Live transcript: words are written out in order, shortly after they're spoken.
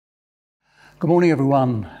Good morning,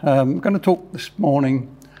 everyone. I'm going to talk this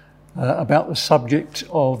morning about the subject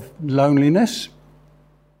of loneliness.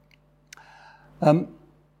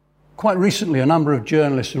 Quite recently, a number of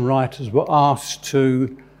journalists and writers were asked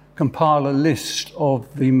to compile a list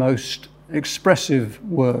of the most expressive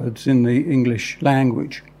words in the English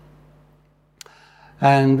language.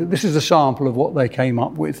 And this is a sample of what they came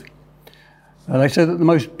up with. They said that the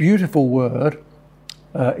most beautiful word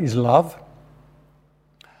is love.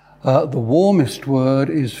 The warmest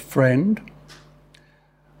word is friend.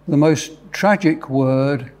 The most tragic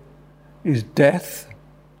word is death.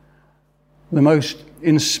 The most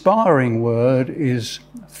inspiring word is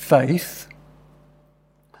faith.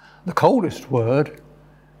 The coldest word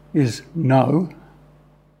is no.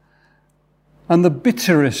 And the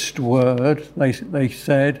bitterest word, they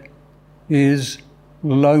said, is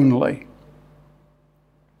lonely.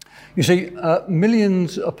 You see,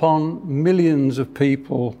 millions upon millions of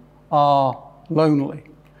people are lonely.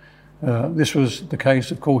 This was the case,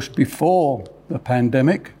 of course, before the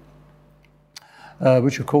pandemic,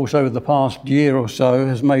 which, of course, over the past year or so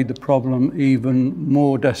has made the problem even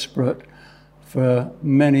more desperate for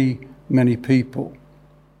many, many people.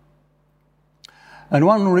 And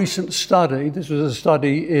one recent study, this was a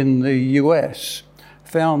study in the US,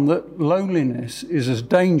 found that loneliness is as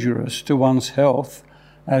dangerous to one's health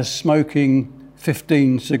as smoking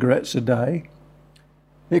 15 cigarettes a day.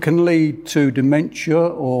 It can lead to dementia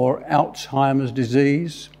or Alzheimer's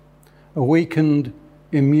disease, a weakened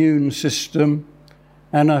immune system,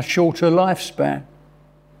 and a shorter lifespan.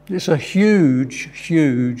 It's a huge,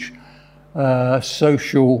 huge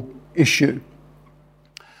social issue.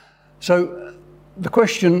 So the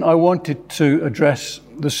question I wanted to address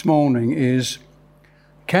this morning is,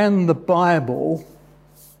 can the Bible,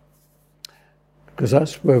 because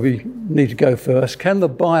that's where we need to go first, can the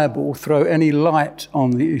Bible throw any light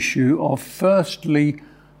on the issue of, firstly,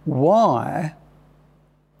 why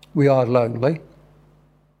we are lonely,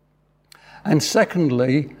 and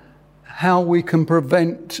secondly, how we can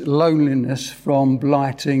prevent loneliness from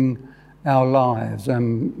blighting our lives?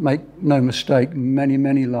 And make no mistake, many,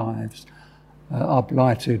 many lives are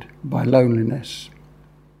blighted by loneliness.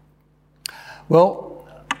 Well,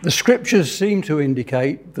 the scriptures seem to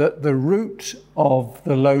indicate that the root of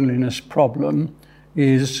the loneliness problem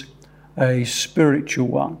is a spiritual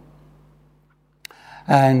one.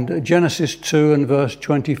 And Genesis 2 and verse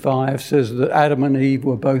 25 says that Adam and Eve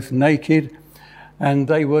were both naked and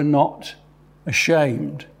they were not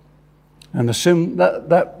ashamed. And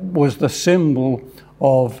that was the symbol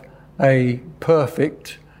of a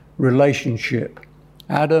perfect relationship.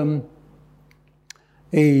 Adam,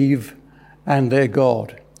 Eve, and their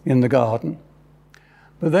God in the garden.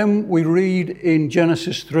 But then we read in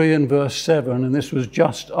Genesis 3 and verse 7, and this was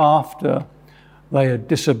just after they had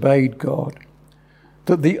disobeyed God,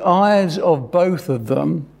 that the eyes of both of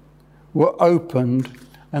them were opened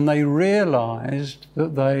and they realized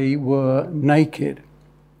that they were naked.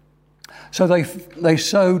 So they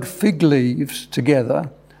sewed fig leaves together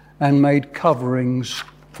and made coverings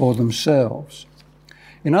for themselves.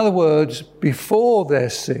 In other words, before their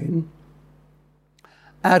sin,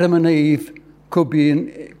 Adam and Eve could be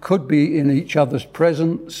in each other's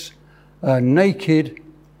presence, naked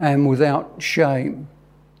and without shame.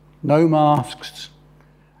 No masks,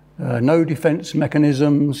 no defense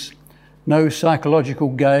mechanisms, no psychological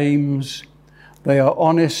games. They are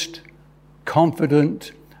honest,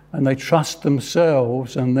 confident, and they trust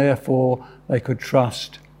themselves, and therefore they could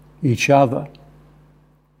trust each other.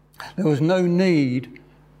 There was no need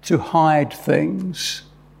to hide things.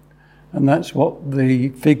 And that's what the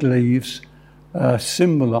fig leaves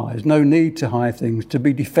symbolize. No need to hide things, to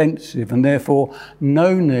be defensive, and therefore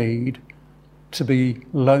no need to be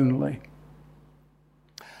lonely.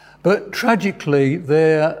 But tragically,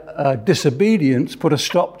 their disobedience put a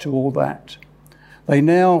stop to all that. They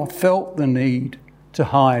now felt the need to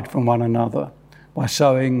hide from one another by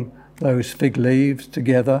sewing those fig leaves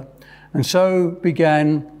together, and so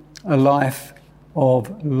began a life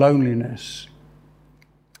of loneliness,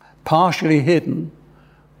 partially hidden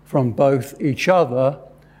from both each other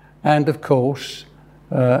and, of course,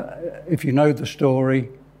 if you know the story,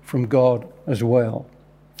 from God as well.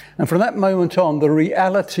 And from that moment on, the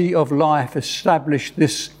reality of life established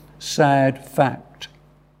this sad fact.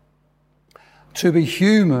 To be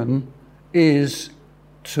human is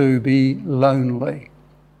to be lonely.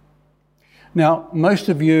 Now, most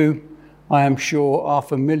of you, I am sure, are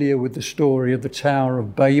familiar with the story of the Tower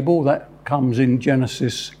of Babel. That comes in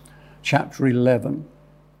Genesis chapter 11.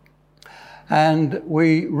 And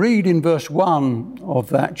we read in verse 1 of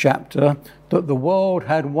that chapter that the world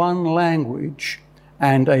had one language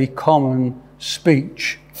and a common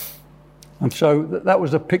speech. And so that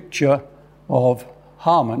was a picture of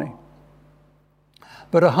harmony.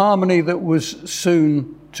 But a harmony that was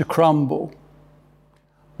soon to crumble.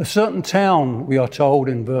 A certain town, we are told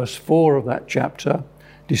in verse 4 of that chapter,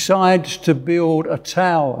 decides to build a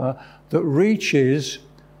tower that reaches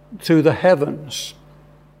to the heavens.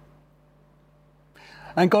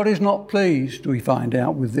 And God is not pleased, we find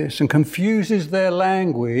out, with this, and confuses their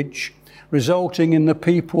language, resulting in the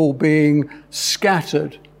people being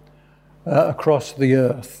scattered across the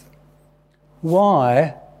earth.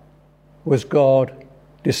 Why was God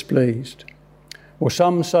displeased? Well,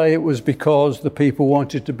 some say it was because the people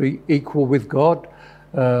wanted to be equal with God,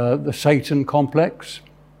 the Satan complex.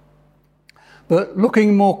 But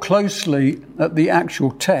looking more closely at the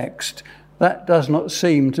actual text, that does not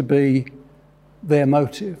seem to be their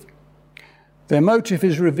motive. Their motive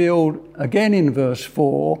is revealed again in verse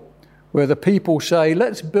 4, where the people say,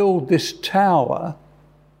 let's build this tower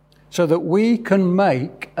so that we can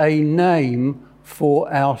make a name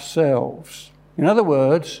for ourselves. In other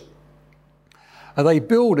words, they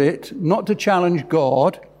build it not to challenge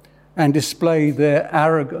God and display their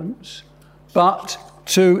arrogance, but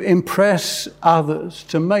to impress others,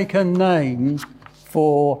 to make a name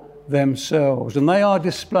for themselves. And they are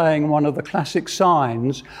displaying one of the classic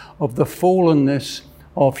signs of the fallenness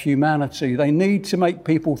of humanity. They need to make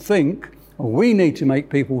people think, or we need to make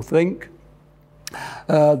people think,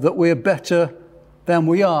 that we're better than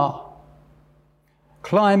we are.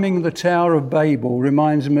 Climbing the Tower of Babel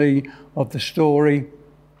reminds me of the story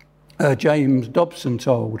James Dobson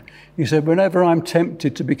told. He said, whenever I'm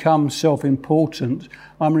tempted to become self-important,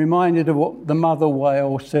 I'm reminded of what the mother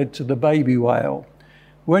whale said to the baby whale.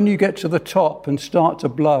 When you get to the top and start to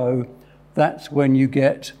blow, that's when you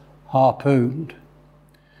get harpooned.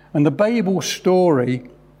 And the Babel story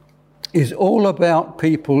is all about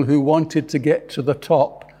people who wanted to get to the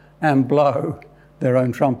top and blow their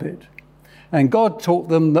own trumpet. And God taught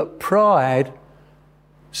them that pride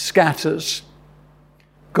scatters.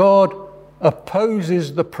 God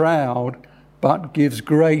opposes the proud, but gives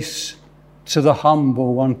grace to the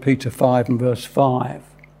humble, 1 Peter 5 and verse 5.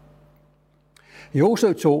 He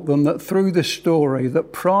also taught them that through this story,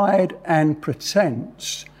 that pride and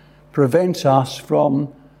pretense prevent us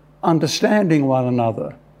from understanding one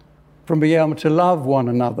another, from being able to love one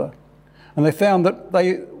another. And they found that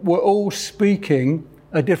they were all speaking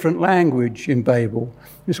a different language in Babel.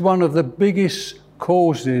 It's one of the biggest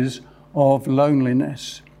causes of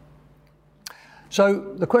loneliness.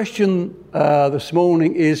 So the question this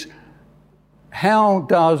morning is, how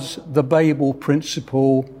does the Babel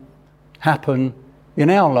principle happen in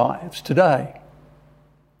our lives today?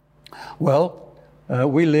 Well,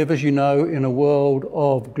 we live, as you know, in a world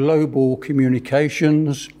of global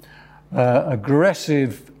communications,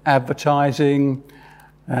 aggressive advertising,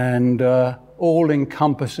 and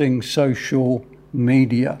all-encompassing social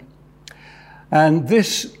media. And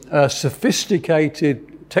this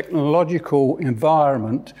sophisticated technological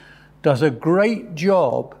environment does a great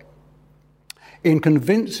job in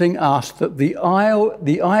convincing us that the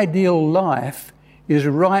ideal life is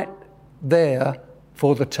right there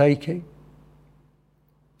for the taking.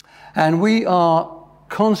 And we are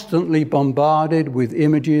constantly bombarded with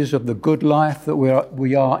images of the good life that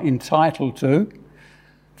we are entitled to.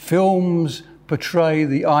 Films portray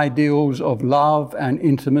the ideals of love and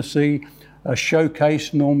intimacy,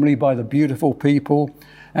 showcased normally by the beautiful people,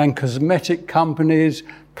 and cosmetic companies,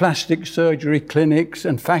 plastic surgery clinics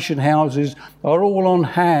and fashion houses are all on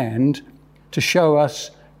hand to show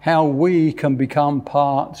us how we can become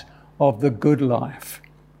part of the good life.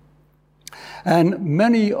 And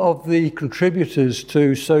many of the contributors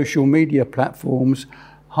to social media platforms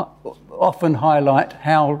often highlight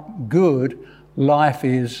how good life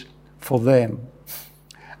is for them.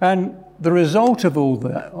 And the result of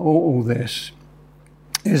all this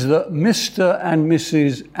is that Mr. and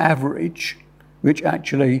Mrs. Average, which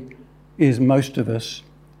actually is most of us,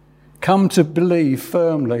 come to believe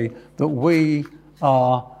firmly that we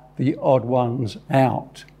are the odd ones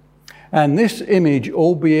out. And this image,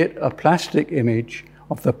 albeit a plastic image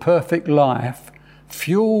of the perfect life,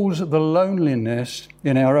 fuels the loneliness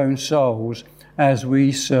in our own souls as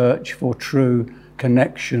we search for true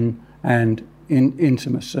connection and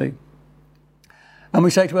intimacy. And we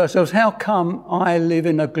say to ourselves, how come I live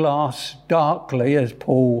in a glass darkly, as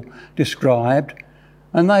Paul described,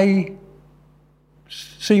 and they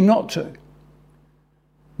seem not to?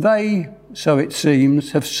 They, so it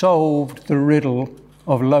seems, have solved the riddle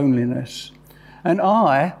of loneliness. And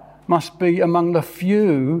I must be among the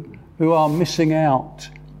few who are missing out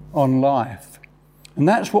on life. And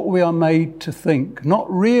that's what we are made to think, not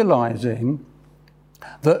realizing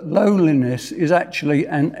that loneliness is actually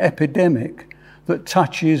an epidemic that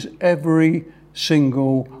touches every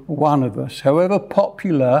single one of us, however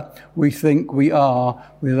popular we think we are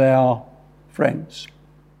with our friends.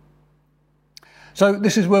 So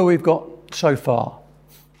this is where we've got so far.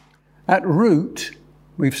 At root,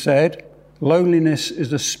 we've said, loneliness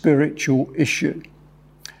is a spiritual issue.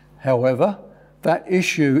 However, that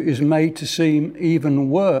issue is made to seem even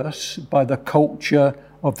worse by the culture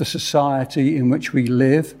of the society in which we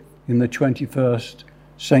live in the 21st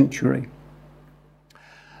century.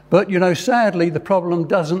 But, sadly, the problem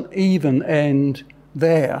doesn't even end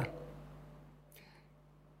there.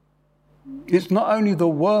 It's not only the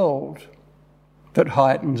world that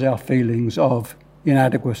heightens our feelings of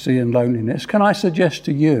inadequacy and loneliness. Can I suggest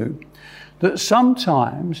to you that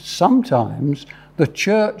sometimes the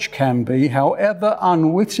church can be, however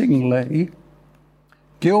unwittingly,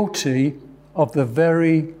 guilty of the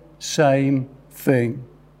very same thing.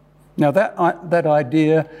 Now that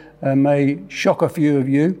idea may shock a few of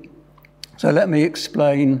you, so let me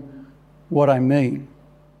explain what I mean.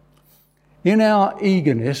 In our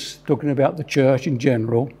eagerness, talking about the church in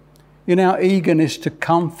general, in our eagerness to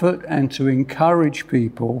comfort and to encourage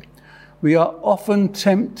people, we are often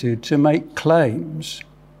tempted to make claims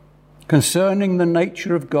concerning the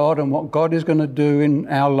nature of God and what God is going to do in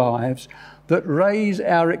our lives that raise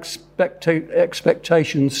our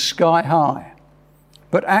expectations sky high,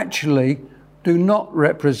 but actually do not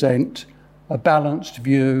represent a balanced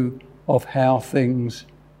view of how things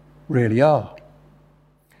really are.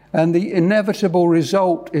 And the inevitable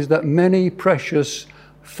result is that many precious,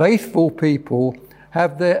 faithful people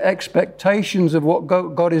have their expectations of what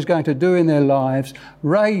God is going to do in their lives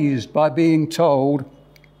raised by being told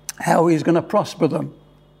how He's going to prosper them,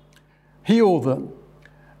 heal them,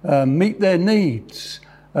 meet their needs,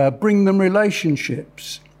 bring them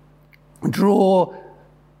relationships, draw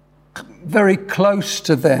very close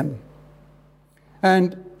to them.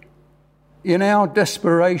 And in our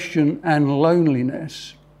desperation and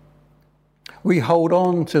loneliness, we hold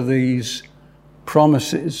on to these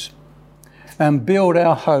promises and build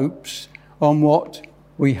our hopes on what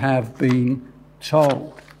we have been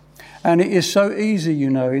told. And it is so easy,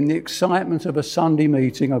 in the excitement of a Sunday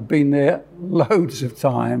meeting, I've been there loads of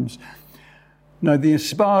times, the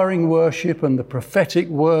inspiring worship and the prophetic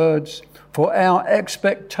words, for our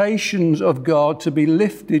expectations of God to be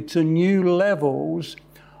lifted to new levels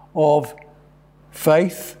of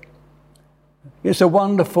faith. It's a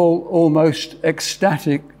wonderful, almost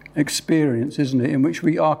ecstatic experience, isn't it, in which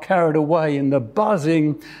we are carried away in the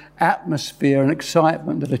buzzing atmosphere and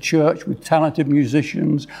excitement that a church with talented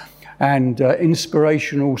musicians and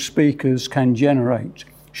inspirational speakers can generate.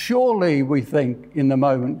 Surely, we think in the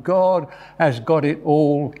moment, God has got it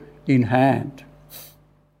all in hand.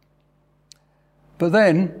 But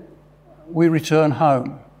then we return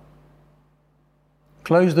home,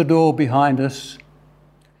 close the door behind us,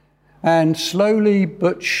 and slowly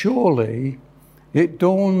but surely it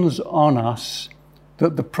dawns on us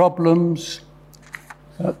that the problems,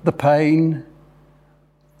 the pain,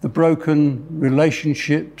 the broken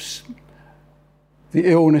relationships,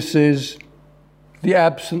 the illnesses, the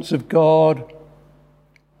absence of God,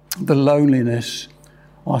 the loneliness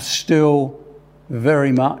are still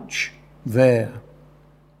very much there.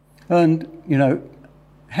 And,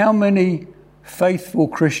 how many faithful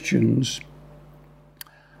Christians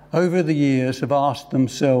over the years have asked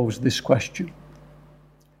themselves this question: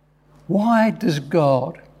 why does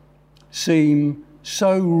God seem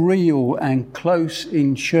so real and close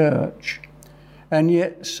in church and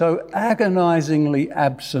yet so agonizingly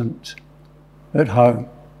absent at home?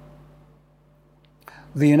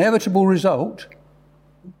 The inevitable result,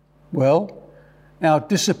 our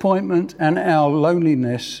disappointment and our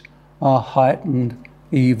loneliness are heightened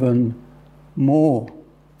even more.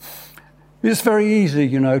 It's very easy,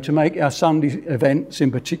 to make our Sunday events in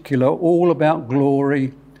particular all about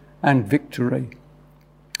glory and victory.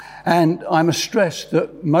 And I must stress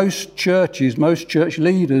that most church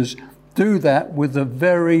leaders do that with the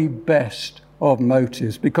very best of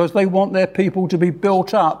motives, because they want their people to be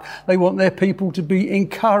built up. They want their people to be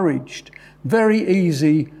encouraged. Very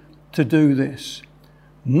easy to do this.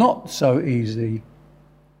 Not so easy,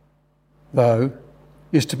 though,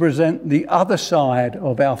 is to present the other side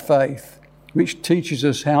of our faith, which teaches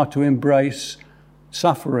us how to embrace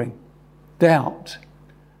suffering, doubt,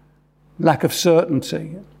 lack of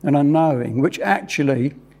certainty and unknowing, which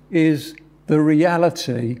actually is the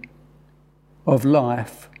reality of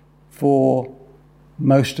life for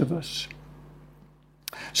most of us.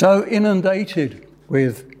 So inundated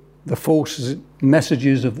with the false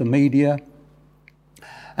messages of the media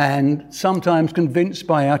and sometimes convinced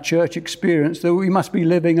by our church experience that we must be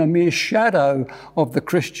living a mere shadow of the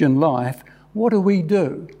Christian life, what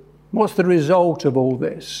do? What's the result of all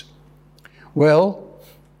this? Well,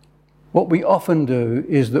 what we often do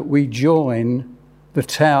is that we join the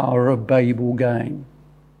Tower of Babel game.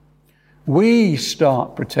 We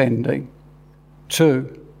start pretending,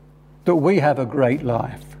 too, that we have a great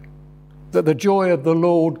life, that the joy of the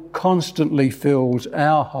Lord constantly fills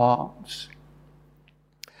our hearts,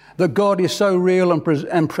 that God is so real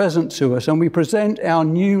and present to us, and we present our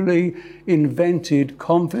newly invented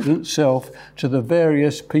confident self to the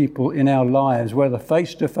various people in our lives, whether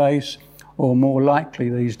face-to-face or more likely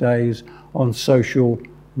these days on social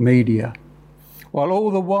media. While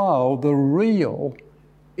all the while the real,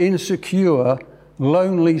 insecure,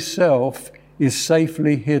 lonely self is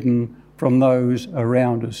safely hidden from those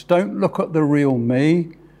around us. Don't look at the real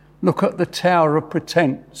me, look at the tower of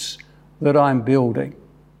pretense that I'm building.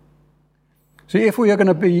 See, if we are going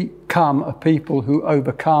to become a people who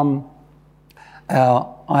overcome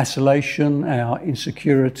our isolation, our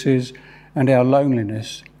insecurities, and our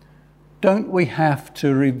loneliness, don't we have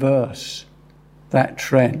to reverse that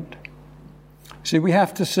trend? See, we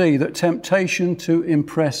have to see that temptation to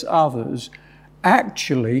impress others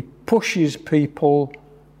actually pushes people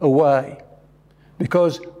away,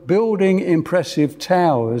 because building impressive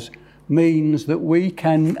towers means that we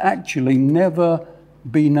can actually never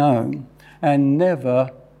be known and never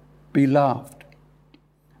be loved.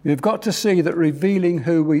 We've got to see that revealing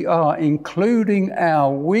who we are, including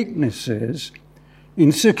our weaknesses,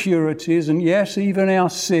 insecurities, and yes, even our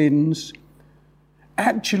sins,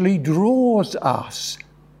 actually draws us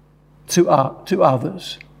to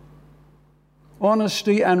others.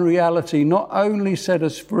 Honesty and reality not only set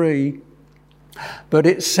us free, but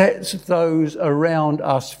it sets those around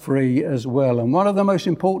us free as well. And one of the most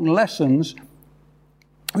important lessons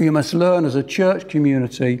we must learn as a church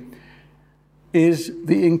community is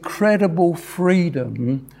the incredible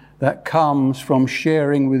freedom that comes from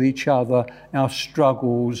sharing with each other our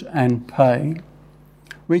struggles and pain.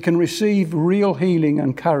 We can receive real healing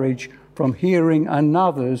and courage from hearing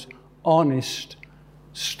another's honest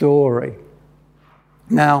story.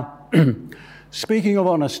 Now, speaking of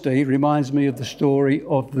honesty reminds me of the story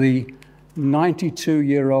of the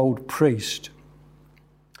 92-year-old priest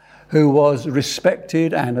who was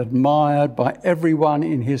respected and admired by everyone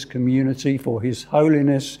in his community for his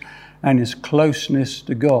holiness and his closeness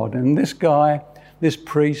to God. And this guy, this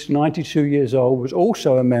priest, 92 years old, was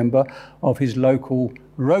also a member of his local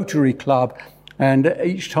Rotary Club, and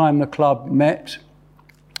each time the club met,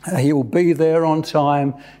 he will be there on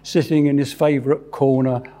time, sitting in his favourite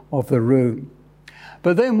corner of the room.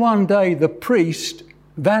 But then one day the priest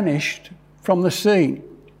vanished from the scene.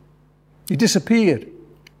 He disappeared.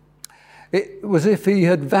 It was as if he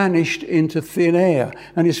had vanished into thin air,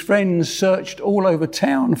 and his friends searched all over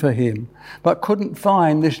town for him, but couldn't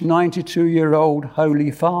find this 92-year-old Holy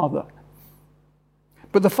Father.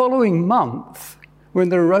 But the following month, when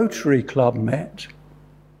the Rotary Club met,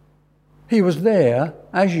 he was there,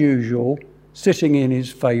 as usual, sitting in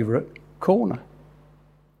his favourite corner.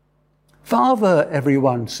 "Father,"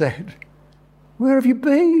 everyone said, "where have you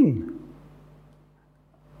been?"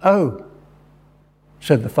 "Oh,"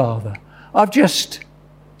 said the father, "I've just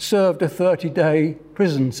served a 30-day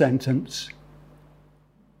prison sentence."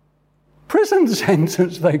 "Prison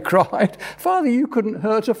sentence," they cried. "Father, you couldn't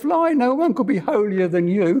hurt a fly. No one could be holier than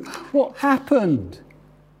you. What happened?"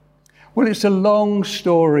 "Well, it's a long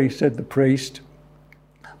story," said the priest.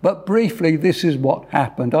 "But briefly, this is what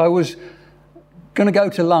happened. I was going to go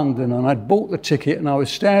to London, and I'd bought the ticket, and I was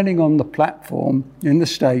standing on the platform in the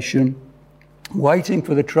station, waiting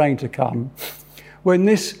for the train to come, when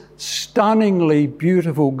this stunningly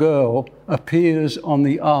beautiful girl appears on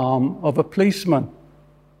the arm of a policeman.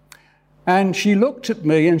 And she looked at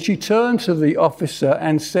me and she turned to the officer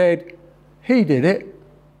and said, 'He did it.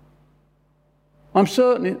 I'm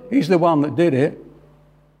certain he's the one that did it.'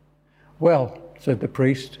 'Well,' said the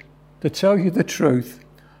priest, 'to tell you the truth,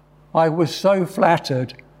 I was so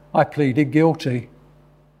flattered I pleaded guilty.'"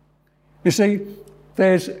 You see,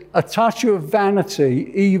 there's a touch of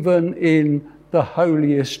vanity even in the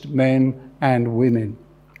holiest men and women.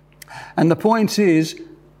 And the point is,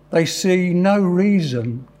 they see no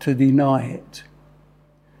reason to deny it.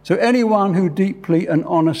 So anyone who deeply and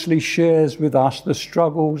honestly shares with us the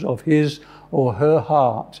struggles of his or her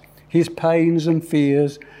heart, his pains and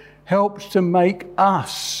fears, helps to make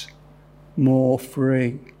us more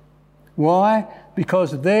free. Why?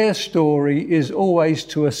 Because their story is always,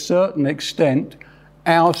 to a certain extent,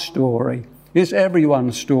 our story. It's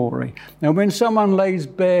everyone's story. Now, when someone lays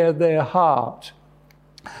bare their heart,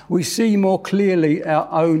 we see more clearly our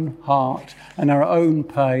own heart and our own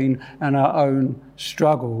pain and our own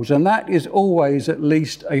struggles. And that is always at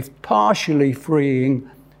least a partially freeing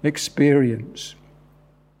experience.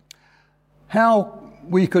 How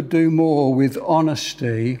we could do more with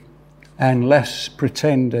honesty and less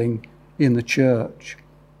pretending in the church.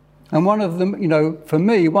 And one of them, for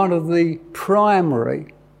me, one of the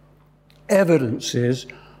primary evidences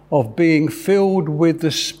of being filled with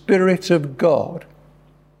the Spirit of God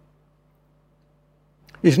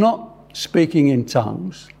is not speaking in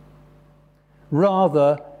tongues.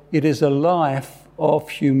 Rather, it is a life of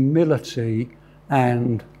humility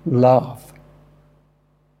and love.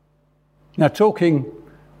 Now, talking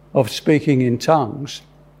of speaking in tongues,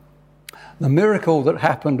 the miracle that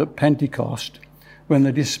happened at Pentecost, when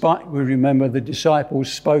we remember the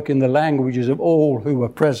disciples spoke in the languages of all who were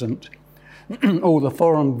present, all the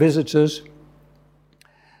foreign visitors.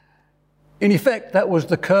 In effect, that was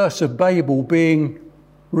the curse of Babel being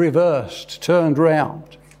reversed, turned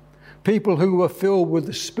round. People who were filled with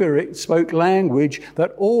the Spirit spoke language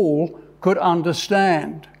that all could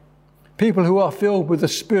understand. People who are filled with the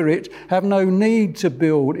Spirit have no need to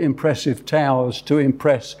build impressive towers to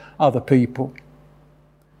impress other people.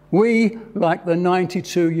 We, like the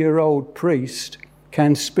 92-year-old priest,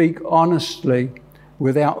 can speak honestly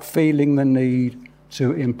without feeling the need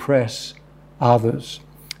to impress others.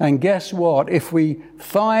 And guess what? If we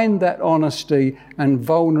find that honesty and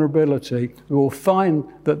vulnerability, we will find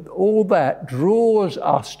that all that draws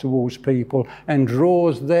us towards people and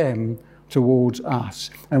draws them towards us.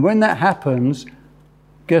 And when that happens,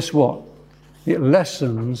 guess what? It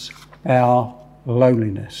lessens our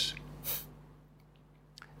loneliness.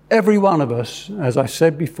 Every one of us, as I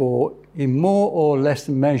said before, in more or less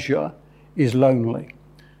measure, is lonely.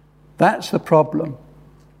 That's the problem.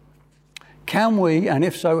 Can we, and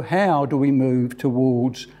if so, how do we move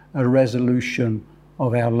towards a resolution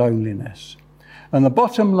of our loneliness? And the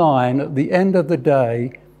bottom line at the end of the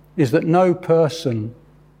day is that no person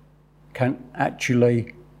can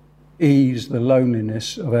actually ease the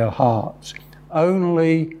loneliness of our hearts.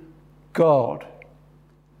 Only God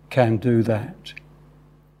can do that.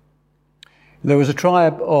 There is a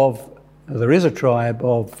tribe of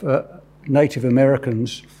Native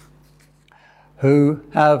Americans who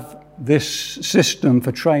have this system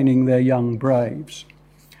for training their young braves.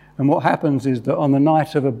 And what happens is that on the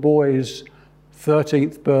night of a boy's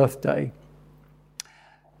 13th birthday,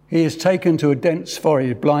 he is taken to a dense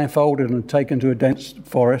forest, blindfolded and taken to a dense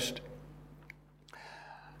forest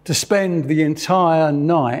to spend the entire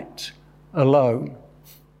night alone.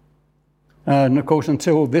 And of course,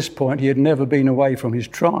 until this point, he had never been away from his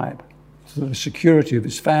tribe, so the security of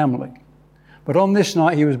his family. But on this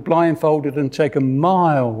night, he was blindfolded and taken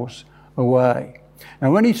miles away.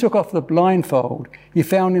 And when he took off the blindfold, he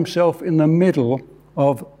found himself in the middle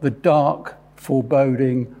of the dark,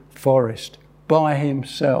 foreboding forest by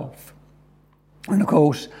himself. And of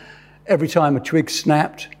course, every time a twig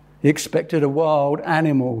snapped, he expected a wild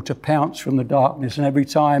animal to pounce from the darkness. And every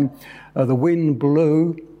time the wind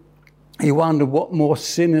blew, he wondered what more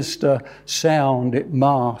sinister sound it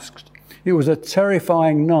masked. It was a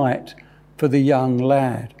terrifying night for the young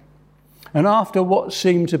lad. And after what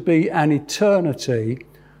seemed to be an eternity,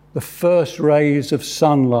 the first rays of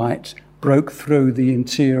sunlight broke through the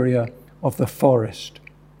interior of the forest.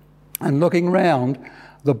 And looking round,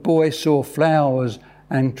 the boy saw flowers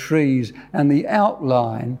and trees and the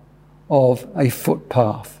outline of a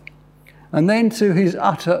footpath. And then, to his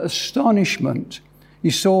utter astonishment, he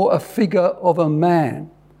saw a figure of a man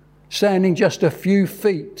standing just a few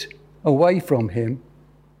feet away from him,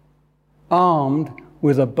 armed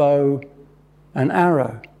with a bow and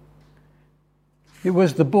arrow. It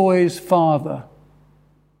was the boy's father.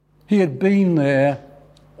 He had been there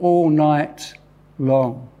all night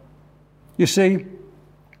long. You see,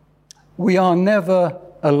 we are never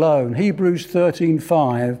alone. Hebrews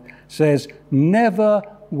 13:5 says, "Never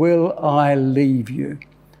will I leave you.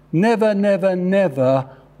 Never, never, never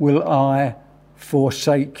will I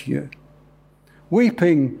forsake you."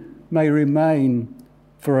 Weeping may remain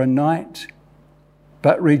for a night,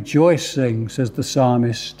 but rejoicing, says the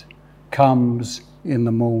psalmist, comes in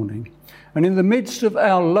the morning. And in the midst of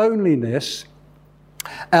our loneliness,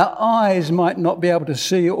 our eyes might not be able to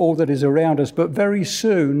see all that is around us, but very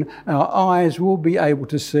soon our eyes will be able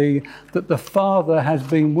to see that the Father has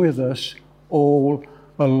been with us all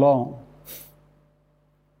along.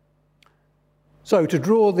 So, to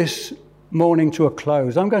draw this morning to a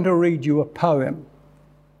close, I'm going to read you a poem.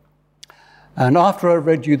 And after I've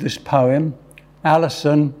read you this poem,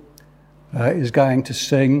 Alison is going to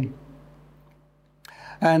sing.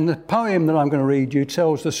 And the poem that I'm going to read you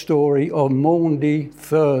tells the story of Maundy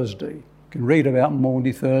Thursday. You can read about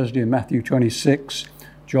Maundy Thursday in Matthew 26,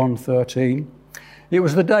 John 13. It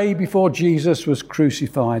was the day before Jesus was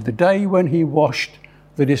crucified, the day when he washed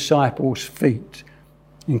the disciples' feet,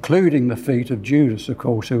 including the feet of Judas, of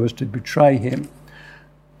course, who was to betray him.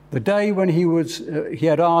 The day when he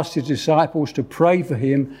had asked his disciples to pray for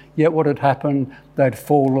him, yet what had happened? They'd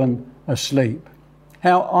fallen asleep.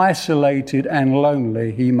 How isolated and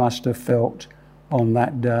lonely he must have felt on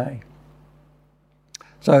that day.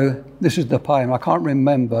 So this is the poem. I can't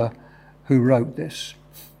remember who wrote this.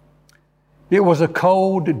 It was a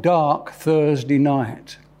cold, dark Thursday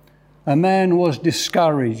night. A man was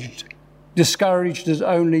discouraged as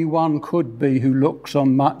only one could be who looks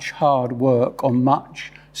on much hard work, on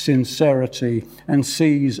much sincerity, and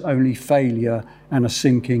sees only failure and a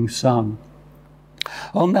sinking sun.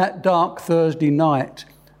 On that dark Thursday night,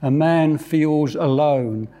 a man feels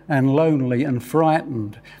alone and lonely and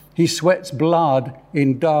frightened. He sweats blood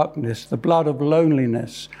in darkness, the blood of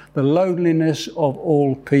loneliness, the loneliness of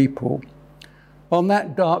all people. On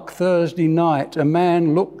that dark Thursday night, a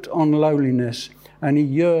man looked on loneliness and he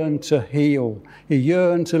yearned to heal. He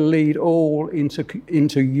yearned to lead all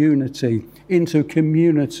into unity, into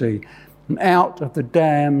community, and out of the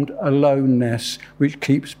damned aloneness which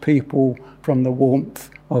keeps people from the warmth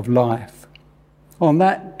of life. On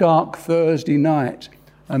that dark Thursday night,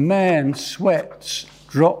 a man sweats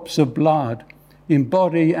drops of blood in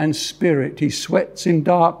body and spirit. He sweats in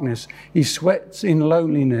darkness. He sweats in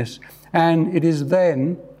loneliness. And it is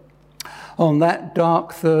then, on that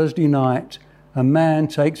dark Thursday night, a man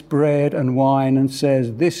takes bread and wine and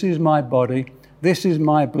says, "This is my body, this is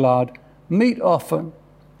my blood. Meet often,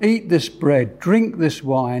 eat this bread, drink this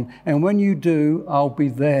wine, and when you do, I'll be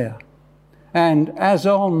there. And as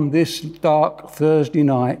on this dark Thursday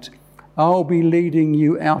night, I'll be leading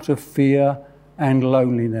you out of fear and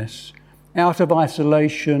loneliness, out of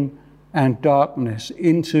isolation and darkness,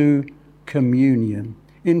 into communion,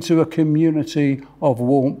 into a community of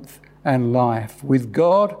warmth and life with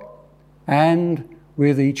God and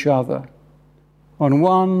with each other." On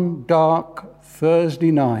one dark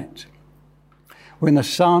Thursday night, when the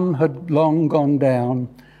sun had long gone down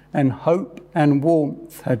and hope and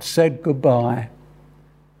warmth had said goodbye,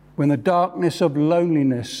 when the darkness of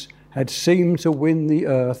loneliness had seemed to win the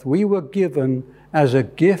earth, we were given as a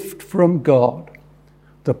gift from God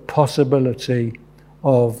the possibility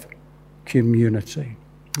of community.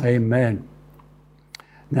 Amen.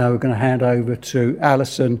 Now we're going to hand over to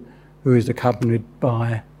Alison, who is accompanied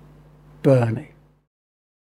by Bernie.